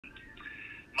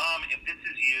Mom, if this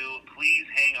is you, please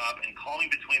hang up and call me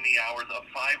between the hours of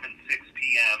 5 and 6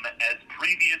 p.m. as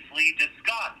previously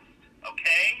discussed,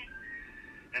 okay?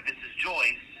 And this is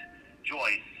Joyce.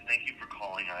 Joyce, thank you for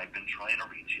calling. I've been trying to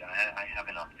reach you. I have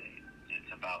an update.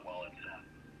 It's about,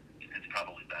 it's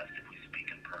probably best if we speak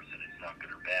in person. It's not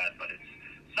good or bad, but it's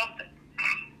something.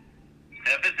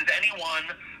 And if this is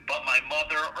anyone but my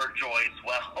mother or Joyce,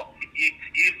 well,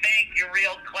 you think you're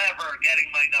real clever getting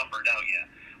my number, don't you?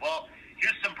 Well,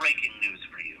 here's some breaking news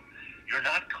for you. You're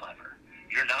not clever.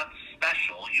 You're not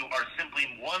special. You are simply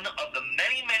one of the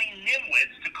many, many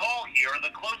nimwits to call here, and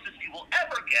the closest you will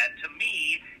ever get to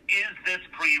me is this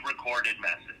pre-recorded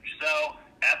message. So,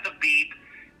 at the beep,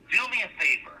 do me a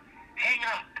favor. Hang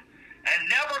up and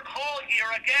never call here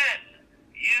again.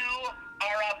 You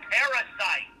are a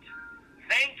parasite.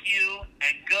 Thank you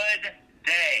and good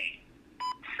day.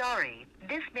 Sorry,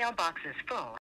 this mailbox is full.